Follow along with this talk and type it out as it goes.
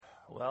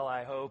Well,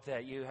 I hope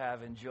that you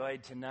have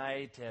enjoyed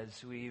tonight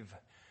as we've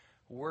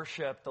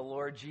worshiped the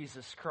Lord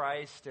Jesus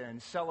Christ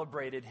and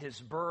celebrated His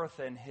birth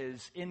and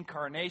His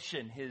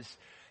incarnation, His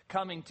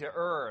coming to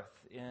earth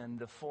in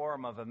the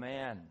form of a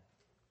man.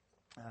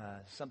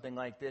 Something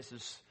like this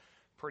is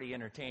pretty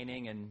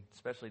entertaining, and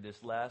especially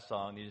this last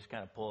song, you just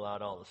kind of pull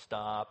out all the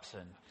stops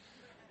and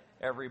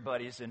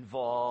everybody's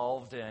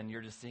involved and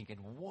you're just thinking,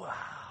 wow.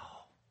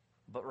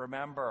 But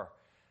remember,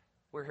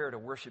 we're here to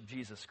worship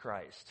Jesus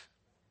Christ.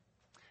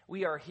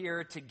 We are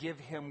here to give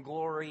Him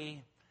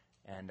glory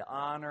and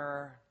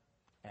honor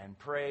and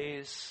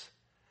praise.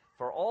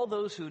 For all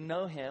those who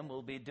know Him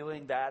will be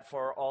doing that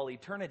for all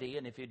eternity,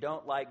 and if you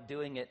don't like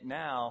doing it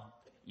now,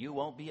 you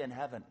won't be in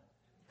heaven.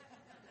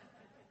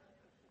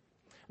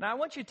 Now, I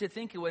want you to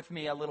think with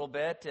me a little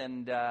bit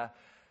and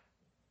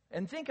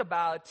think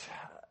about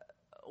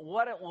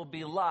what it will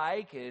be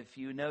like if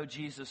you know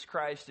Jesus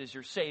Christ as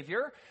your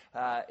Savior,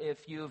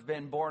 if you've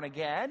been born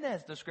again,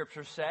 as the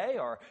Scriptures say,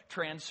 or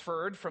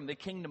transferred from the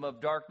kingdom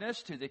of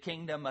darkness to the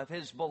kingdom of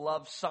His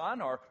beloved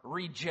Son, or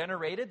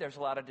regenerated. There's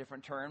a lot of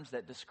different terms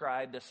that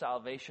describe the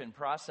salvation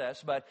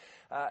process. But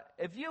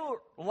if your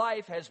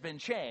life has been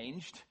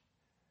changed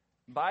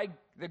by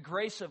the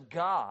grace of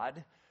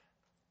God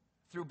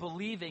through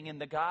believing in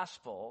the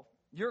gospel,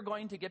 you're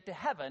going to get to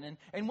heaven.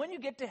 And when you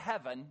get to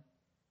heaven,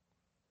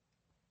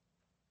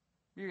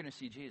 you're going to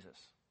see Jesus.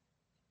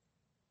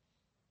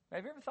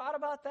 Have you ever thought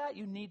about that?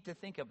 You need to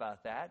think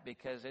about that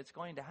because it's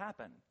going to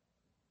happen.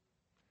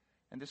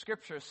 And the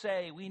Scriptures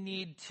say we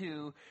need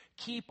to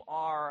keep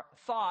our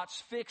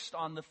thoughts fixed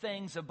on the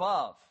things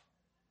above.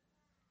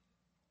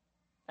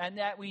 And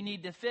that we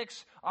need to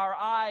fix our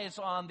eyes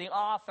on the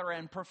author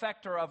and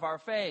perfecter of our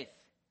faith.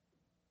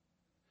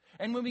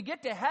 And when we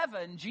get to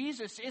heaven,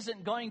 Jesus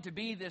isn't going to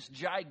be this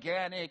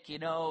gigantic,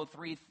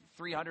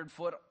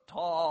 300-foot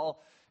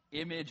tall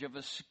image of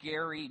a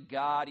scary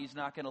God. He's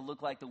not going to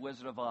look like the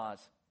Wizard of Oz.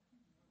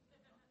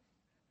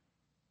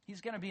 He's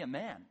going to be a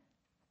man.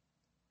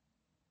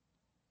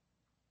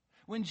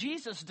 When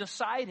Jesus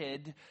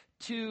decided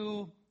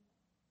to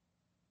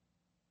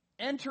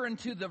enter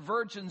into the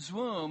virgin's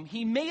womb,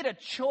 He made a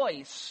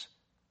choice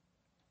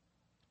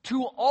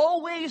to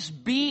always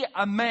be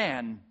a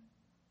man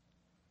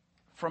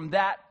from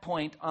that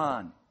point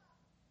on.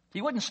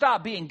 He wouldn't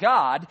stop being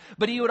God,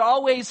 but He would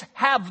always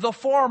have the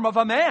form of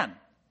a man.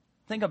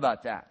 Think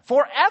about that.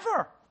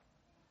 Forever.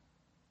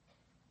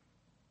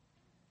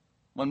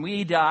 When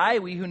we die,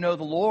 we who know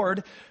the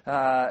Lord,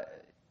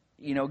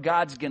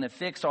 God's going to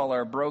fix all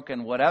our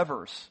broken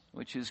whatevers,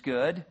 which is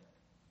good.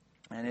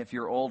 And if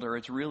you're older,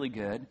 it's really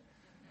good.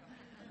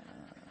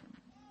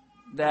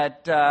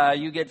 That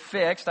you get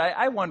fixed.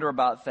 I wonder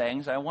about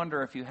things. I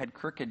wonder if you had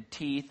crooked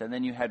teeth and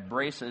then you had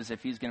braces,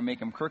 if He's going to make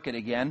them crooked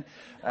again.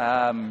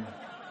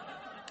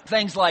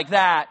 Things like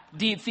that.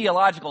 Deep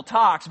theological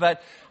talks.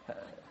 But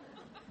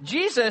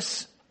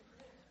Jesus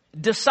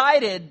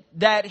decided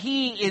that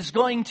He is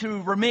going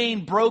to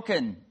remain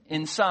broken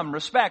in some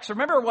respects.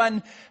 Remember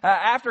when,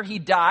 after He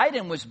died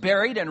and was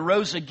buried and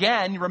rose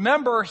again,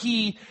 remember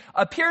He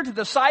appeared to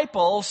the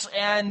disciples,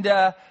 and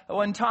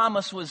when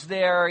Thomas was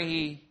there,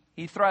 he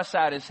thrust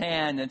out His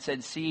hand and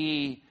said,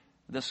 "See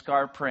the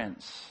scar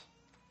prints."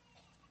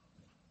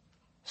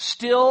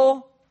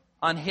 Still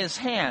on His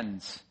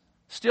hands,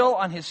 still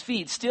on His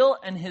feet, still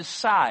in His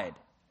side,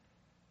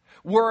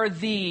 were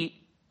the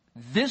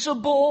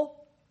visible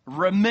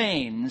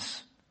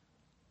remains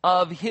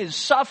of His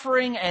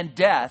suffering and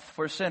death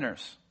for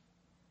sinners.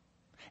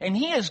 And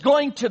He is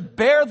going to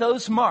bear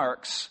those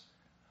marks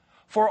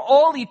for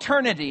all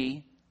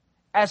eternity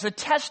as a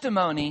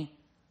testimony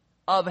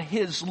of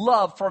His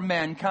love for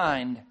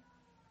mankind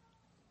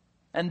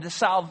and the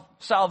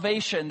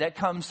salvation that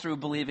comes through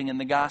believing in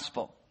the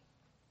gospel.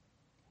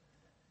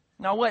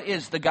 Now, what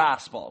is the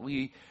gospel?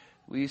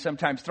 We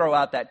sometimes throw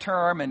out that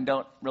term and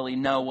don't really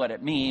know what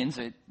it means.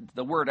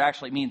 The word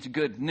actually means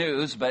good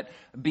news, but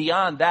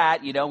beyond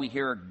that, we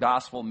hear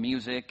gospel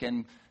music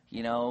and,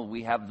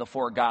 we have the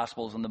 4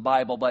 gospels in the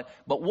Bible. But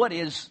what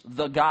is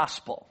the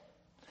gospel?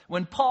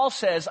 When Paul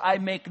says, "I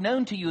make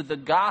known to you the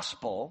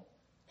gospel,"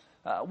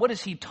 what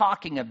is he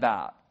talking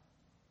about?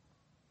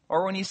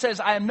 Or when he says,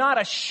 "I am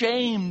not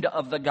ashamed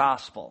of the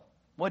gospel,"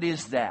 what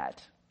is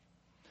that?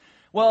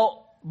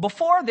 Well,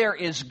 before there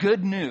is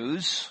good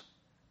news,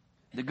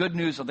 the good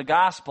news of the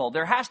gospel,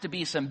 there has to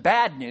be some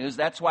bad news.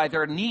 That's why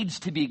there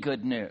needs to be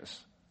good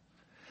news.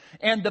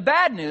 And the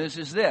bad news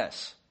is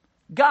this: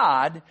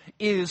 God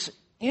is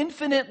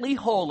infinitely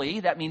holy,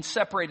 that means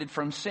separated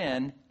from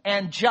sin,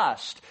 and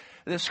just.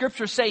 The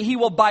Scriptures say He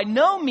will by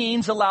no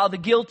means allow the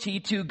guilty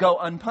to go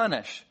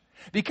unpunished.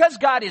 Because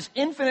God is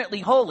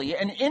infinitely holy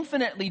and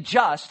infinitely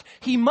just,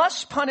 He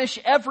must punish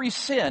every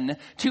sin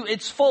to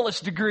its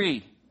fullest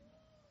degree.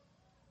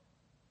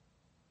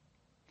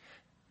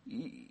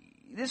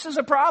 This is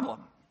a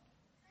problem.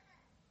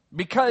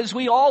 Because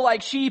we all,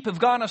 like sheep, have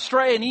gone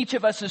astray and each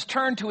of us has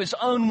turned to his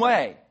own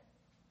way.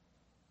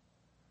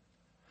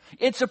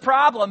 It's a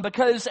problem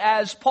because,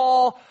 as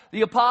Paul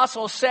the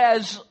Apostle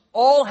says,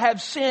 all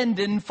have sinned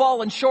and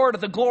fallen short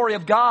of the glory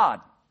of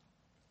God.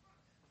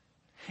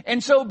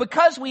 And so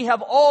because we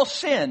have all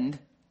sinned,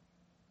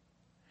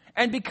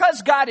 and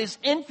because God is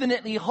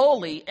infinitely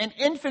holy and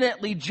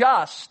infinitely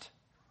just,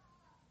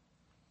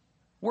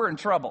 we're in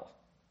trouble.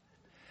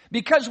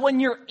 Because when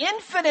you're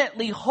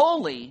infinitely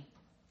holy,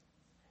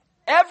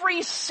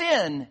 every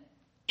sin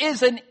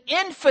is an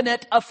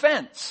infinite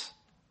offense.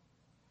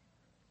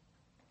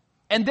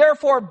 And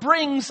therefore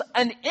brings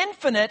an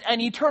infinite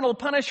and eternal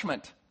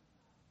punishment.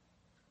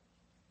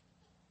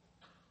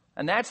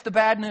 And that's the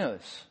bad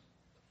news.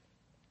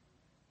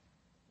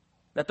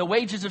 That the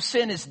wages of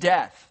sin is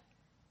death.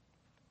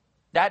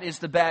 That is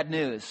the bad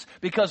news.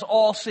 Because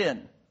all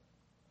sin.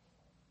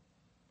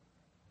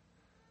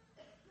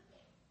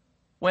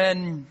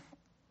 When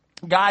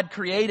God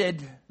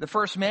created the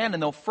first man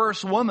and the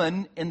first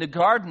woman in the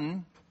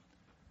garden,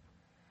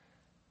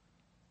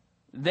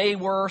 they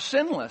were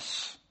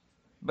sinless.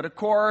 But of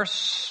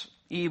course,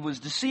 Eve was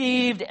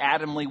deceived,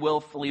 Adam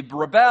willfully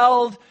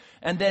rebelled,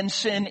 and then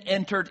sin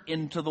entered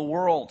into the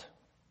world.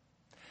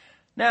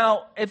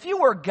 Now, if you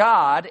were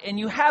God and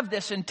you have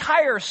this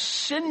entire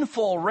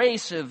sinful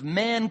race of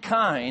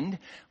mankind,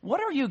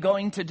 what are you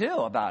going to do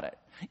about it?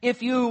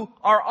 If you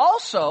are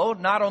also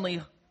not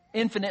only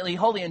infinitely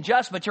holy and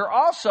just, but you're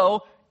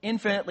also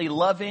infinitely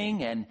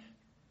loving and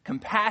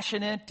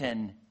compassionate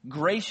and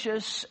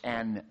gracious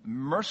and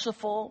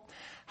merciful,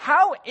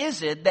 how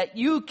is it that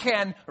you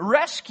can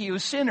rescue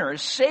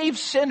sinners, save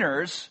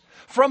sinners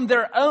from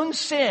their own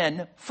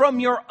sin, from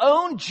your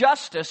own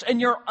justice and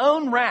your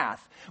own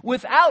wrath,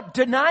 without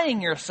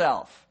denying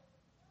yourself?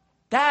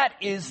 That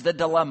is the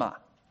dilemma.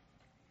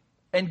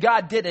 And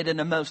God did it in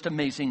a most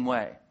amazing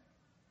way.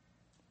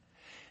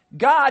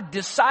 God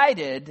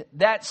decided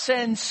that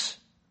since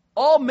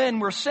all men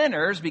were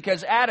sinners,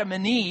 because Adam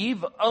and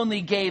Eve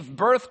only gave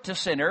birth to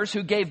sinners,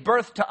 who gave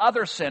birth to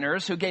other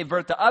sinners, who gave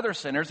birth to other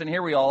sinners, and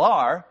here we all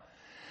are,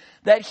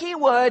 that He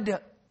would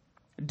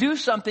do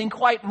something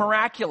quite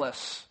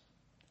miraculous.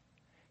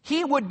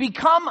 He would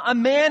become a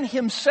man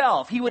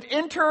Himself. He would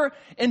enter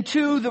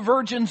into the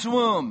virgin's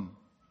womb.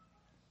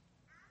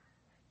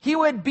 He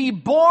would be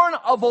born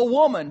of a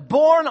woman,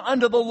 born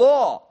under the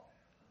law.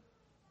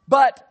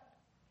 But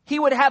He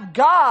would have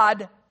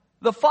God,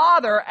 the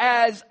Father,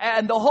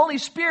 and the Holy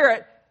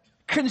Spirit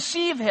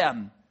conceive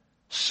Him,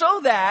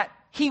 so that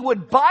He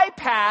would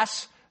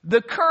bypass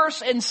the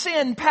curse and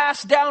sin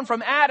passed down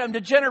from Adam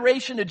to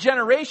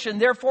generation.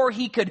 Therefore,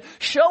 He could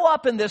show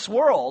up in this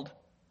world,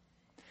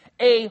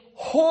 a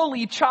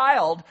holy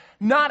child,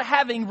 not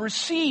having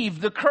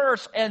received the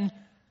curse and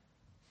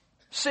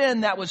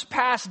sin that was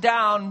passed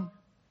down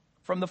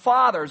from the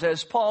fathers.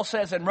 As Paul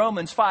says in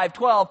Romans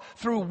 5:12,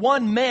 through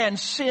one man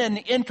sin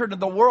entered into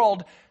the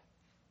world,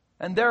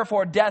 and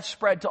therefore death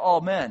spread to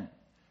all men.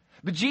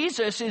 But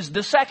Jesus is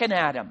the second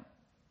Adam.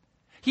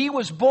 He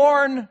was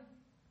born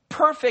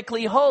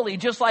perfectly holy,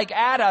 just like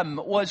Adam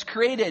was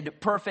created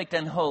perfect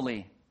and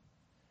holy.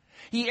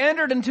 He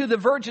entered into the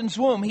virgin's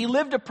womb. He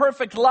lived a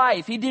perfect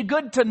life. He did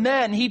good to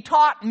men. He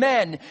taught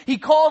men. He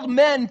called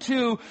men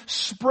to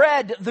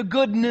spread the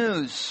good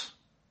news.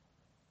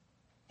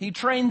 He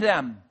trained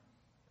them.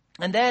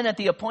 And then at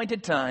the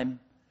appointed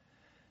time,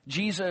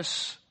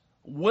 Jesus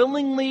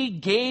willingly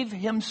gave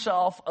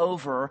Himself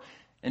over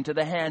into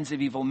the hands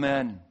of evil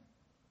men.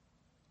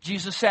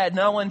 Jesus said,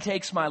 "No one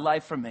takes my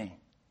life from me.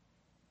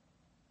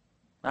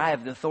 I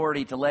have the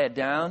authority to lay it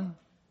down,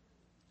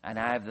 and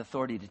I have the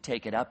authority to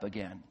take it up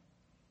again.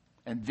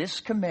 And this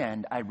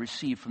command I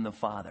received from the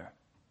Father."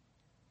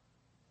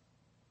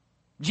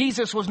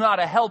 Jesus was not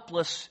a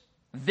helpless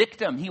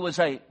victim. He was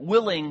a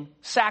willing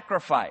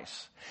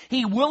sacrifice.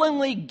 He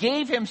willingly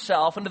gave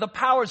Himself into the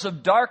powers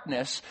of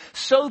darkness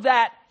so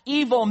that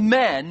evil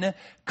men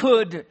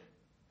could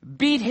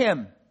beat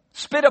Him,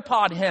 spit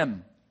upon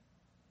Him,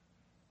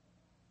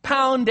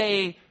 pound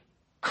a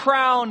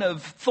crown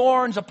of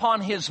thorns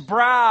upon His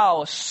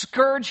brow,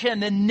 scourge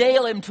Him, and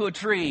nail Him to a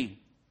tree.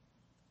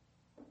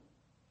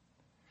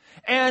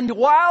 And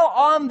while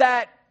on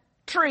that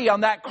tree,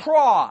 on that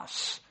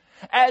cross,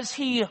 as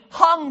He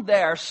hung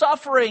there,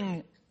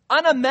 suffering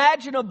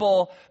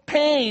unimaginable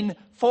pain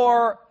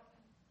for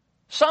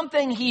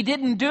something He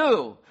didn't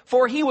do,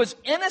 for He was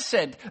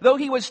innocent, though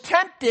He was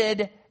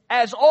tempted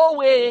as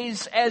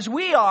always as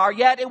we are,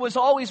 yet it was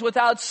always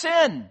without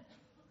sin.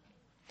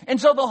 And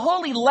so the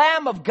holy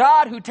Lamb of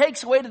God who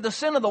takes away the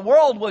sin of the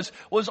world was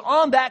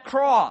on that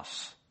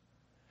cross.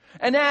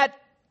 And at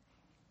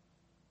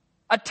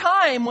a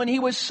time when He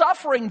was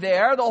suffering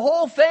there, the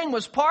whole thing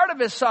was part of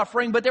His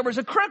suffering, but there was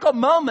a critical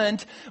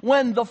moment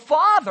when the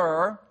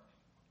Father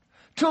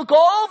took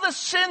all the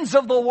sins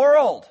of the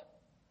world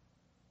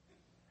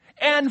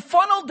and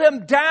funneled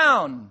them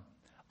down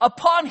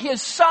upon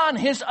His Son,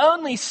 His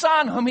only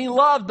Son, whom He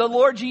loved, the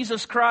Lord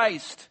Jesus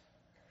Christ.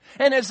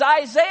 And as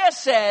Isaiah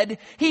said,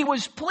 He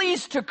was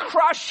pleased to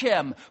crush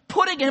Him,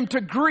 putting Him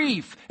to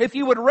grief, if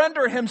He would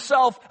render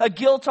Himself a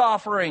guilt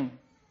offering.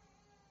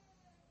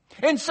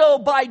 And so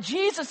by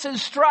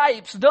Jesus'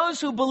 stripes, those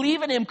who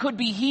believe in Him could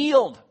be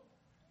healed.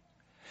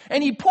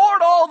 And He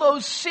poured all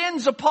those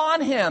sins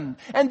upon Him.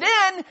 And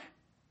then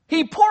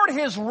He poured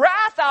His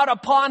wrath out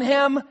upon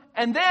Him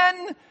And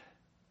then,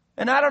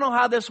 and I don't know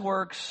how this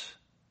works,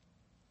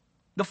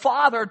 the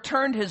Father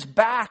turned his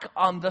back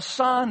on the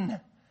Son.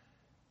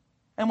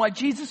 And while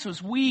Jesus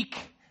was weak,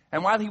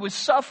 and while he was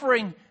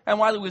suffering, and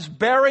while he was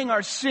bearing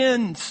our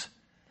sins,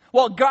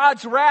 while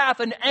God's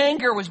wrath and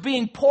anger was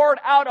being poured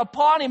out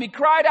upon him, he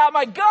cried out,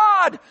 my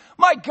God,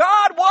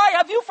 why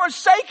have you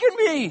forsaken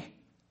me?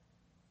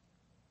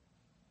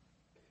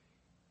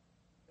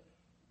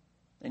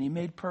 And he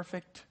made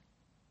perfect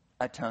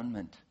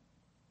atonement,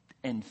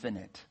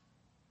 infinite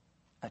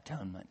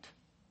atonement.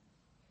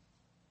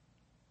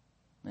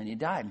 And he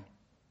died.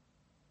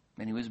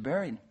 And he was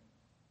buried.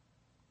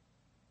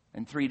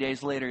 And 3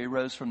 days later, he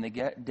rose from the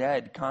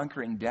dead,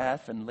 conquering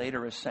death, and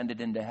later ascended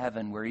into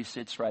heaven, where he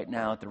sits right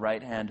now at the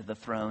right hand of the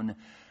throne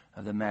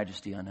of the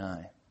Majesty on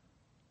high.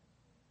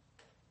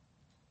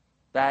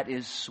 That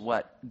is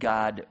what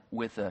God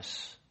with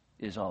us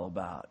is all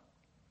about.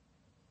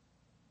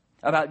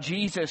 About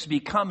Jesus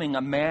becoming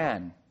a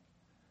man,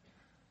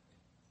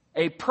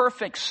 a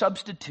perfect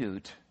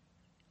substitute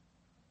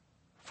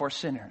for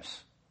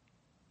sinners.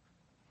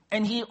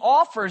 And he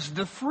offers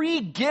the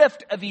free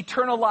gift of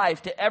eternal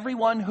life to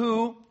everyone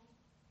who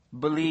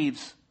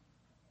believes.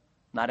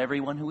 Not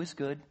everyone who is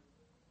good.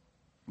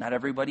 Not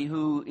everybody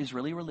who is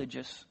really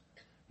religious.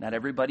 Not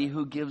everybody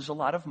who gives a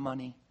lot of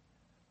money.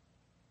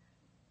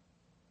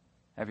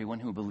 Everyone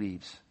who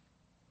believes.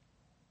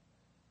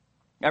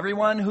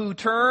 Everyone who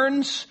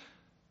turns,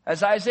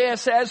 as Isaiah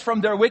says, from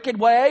their wicked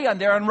way and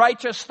their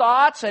unrighteous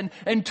thoughts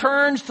and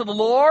turns to the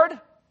Lord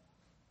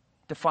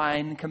to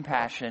find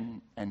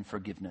compassion and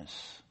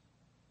forgiveness.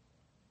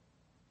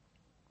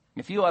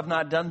 If you have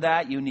not done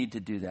that, you need to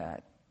do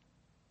that.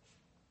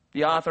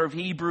 The author of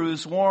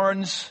Hebrews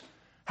warns,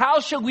 how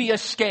shall we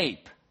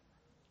escape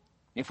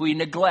if we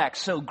neglect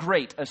so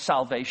great a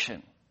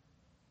salvation?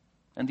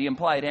 And the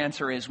implied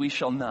answer is, we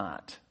shall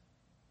not.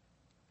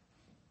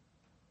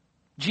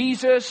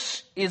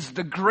 Jesus is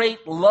the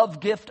great love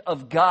gift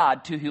of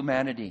God to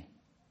humanity.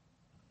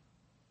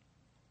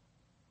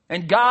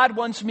 And God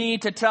wants me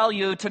to tell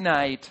you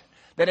tonight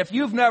that if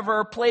you've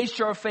never placed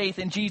your faith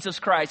in Jesus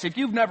Christ, if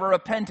you've never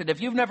repented,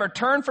 if you've never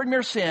turned from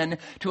your sin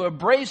to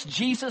embrace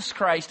Jesus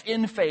Christ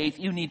in faith,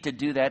 you need to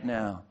do that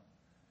now.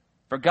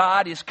 For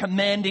God is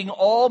commanding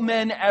all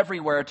men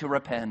everywhere to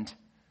repent,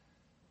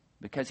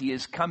 because he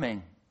is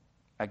coming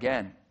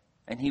again,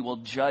 and he will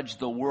judge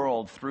the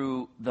world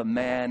through the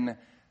man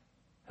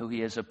who he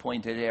has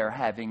appointed heir,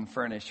 having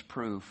furnished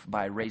proof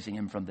by raising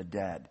him from the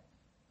dead.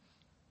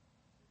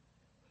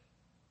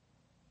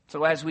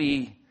 So as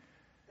we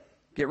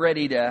get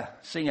ready to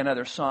sing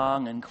another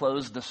song and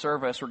close the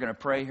service, we're going to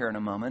pray here in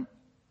a moment.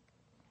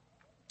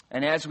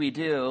 And as we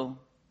do,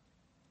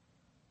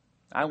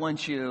 I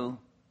want you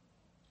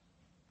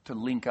to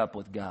link up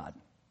with God,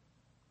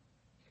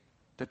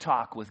 to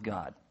talk with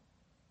God.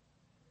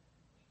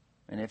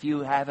 And if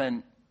you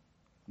haven't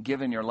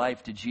given your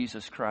life to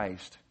Jesus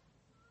Christ,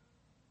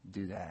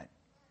 do that.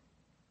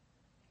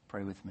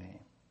 Pray with me.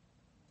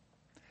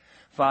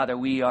 Father,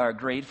 we are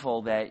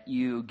grateful that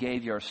you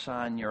gave your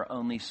Son, your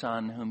only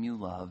Son, whom you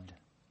loved.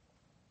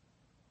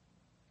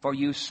 For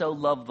you so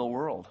loved the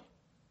world,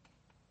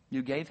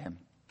 you gave him,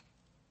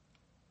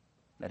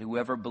 that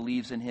whoever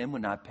believes in him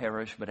would not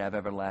perish but have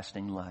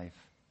everlasting life.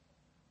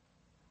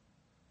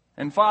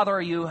 And Father,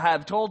 you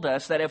have told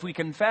us that if we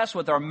confess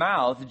with our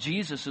mouth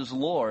Jesus is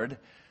Lord,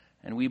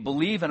 and we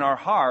believe in our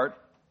heart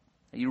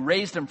that you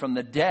raised him from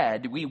the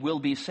dead, we will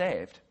be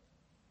saved.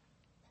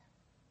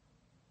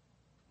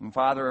 And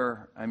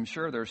Father, I'm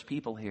sure there's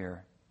people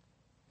here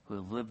who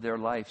have lived their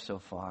life so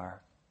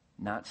far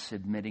not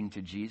submitting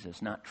to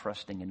Jesus, not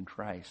trusting in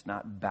Christ,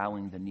 not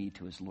bowing the knee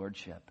to his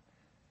lordship.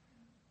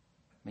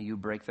 May you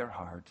break their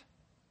heart.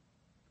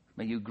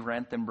 May you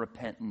grant them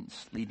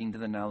repentance leading to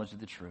the knowledge of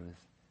the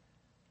truth.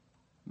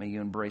 May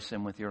you embrace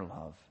them with your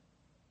love.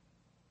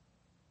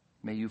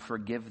 May you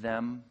forgive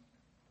them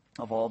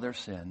of all their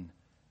sin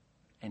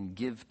and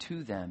give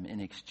to them in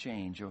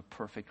exchange your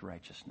perfect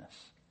righteousness,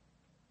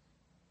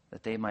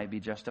 that they might be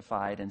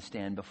justified and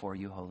stand before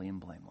you holy and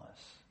blameless.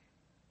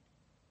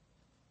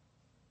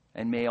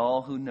 And may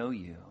all who know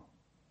you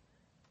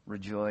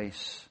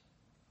rejoice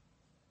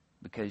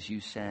because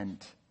you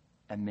sent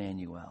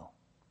Emmanuel,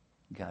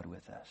 God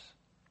with us.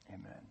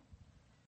 Amen.